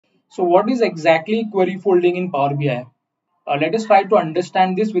So what is exactly query folding in Power BI? Let us try to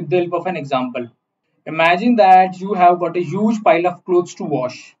understand this with the help of an example. Imagine that you have got a huge pile of clothes to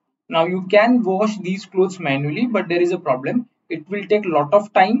wash. Now you can wash these clothes manually, but there is a problem. It will take a lot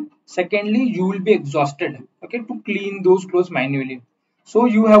of time. Secondly, you will be exhausted, okay, to clean those clothes manually. So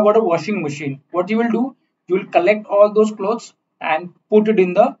you have got a washing machine. What you will do, you will collect all those clothes and put it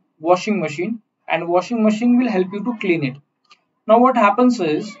in the washing machine, and washing machine will help you to clean it. Now what happens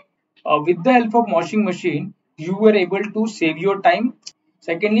is, with the help of washing machine, you were able to save your time.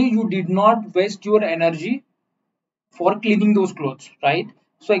 Secondly, you did not waste your energy for cleaning those clothes, right?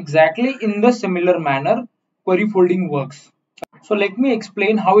 So exactly in the similar manner, query folding works. So let me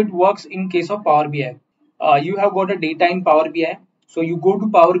explain how it works in case of Power BI. You have got a data in Power BI. So you go to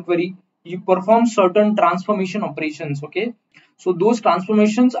Power Query, you perform certain transformation operations, okay? So those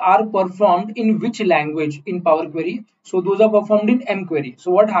transformations are performed in which language in Power Query? So those are performed in mQuery.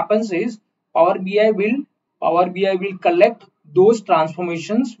 So what happens is Power BI will collect those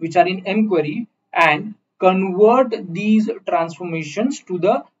transformations which are in mQuery and convert these transformations to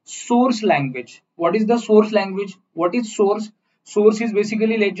the source language. What is the source language? What is source? Source is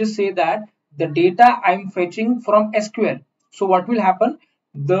basically, let's just say that the data I'm fetching from SQL. So what will happen?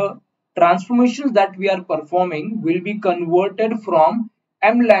 The transformations that we are performing will be converted from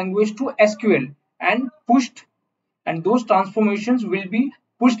M language to SQL and pushed, and those transformations will be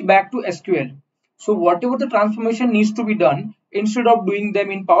pushed back to SQL. So whatever the transformation needs to be done, instead of doing them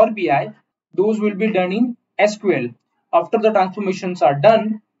in Power BI, those will be done in SQL. After the transformations are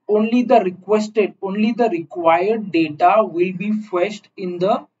done, only the required data will be fetched in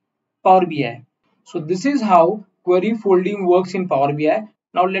the Power BI. So this is how query folding works in Power BI.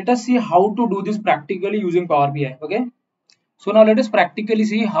 Now let us see how to do this practically using Power BI. Okay. So now let us practically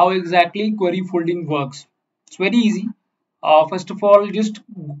see how exactly query folding works. It's very easy. First of all, just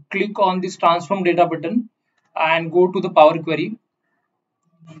click on this transform data button and go to the Power Query.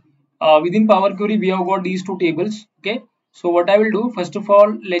 Within Power Query, we have got these two tables. Okay. So what I will do, first of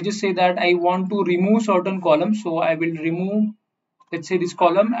all, let's just say that I want to remove certain columns. So I will remove, let's say, this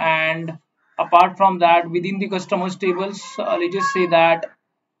column, and apart from that, within the customers tables, let's just say that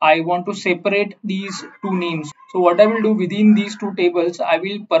I want to separate these two names. So what I will do within these two tables, I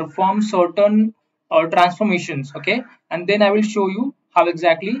will perform certain transformations, okay, and then I will show you how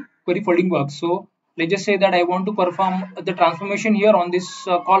exactly query folding works. So let's just say that I want to perform the transformation here on this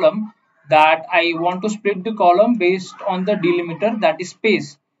column, that I want to split the column based on the delimiter, that is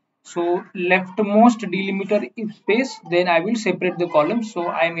space. So leftmost delimiter is space, then I will separate the columns, so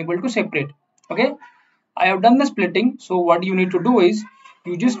I am able to separate. Okay, I have done the splitting. So what you need to do is,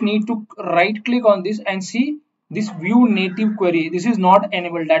 you just need to right click on this and see this view native query. This is not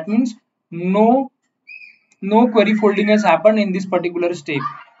enabled, that means no query folding has happened in this particular step.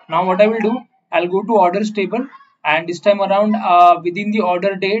 Now what I will do, I'll go to orders table, and this time around, within the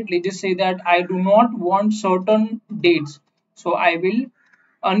order date, let's just say that I do not want certain dates, so I will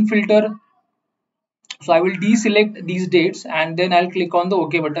unfilter. So I will deselect these dates, and then I'll click on the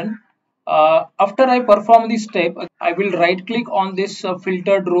OK button. After I perform this step, I will right click on this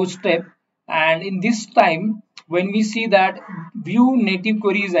filtered row step, and in this time, when we see that view native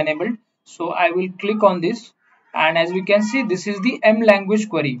query is enabled, so I will click on this, and as we can see, this is the M language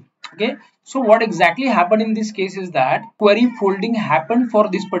query. Okay, so what exactly happened in this case is that query folding happened for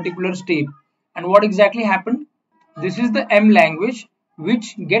this particular step. And what exactly happened? This is the M language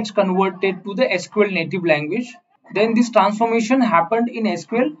which gets converted to the SQL native language. Then this transformation happened in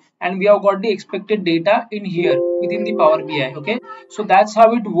SQL, and we have got the expected data in here within the Power BI. Okay, so that's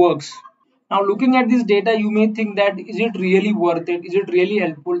how it works. Now looking at this data, you may think that is it really worth it? Is it really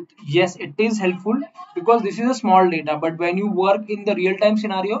helpful? Yes, it is helpful because this is a small data, but when you work in the real-time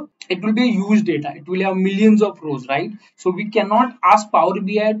scenario, it will be a huge data. It will have millions of rows, right? So we cannot ask Power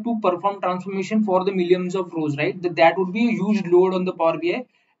BI to perform transformation for the millions of rows, right? That would be a huge load on the Power BI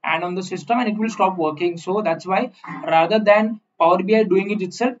and on the system, and it will stop working. So that's why, rather than Power BI doing it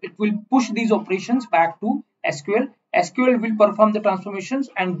itself, it will push these operations back to SQL. SQL will perform the transformations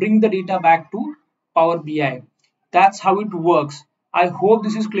and bring the data back to Power BI. That's how it works. I hope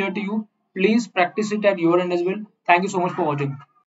this is clear to you. Please practice it at your end as well. Thank you so much for watching.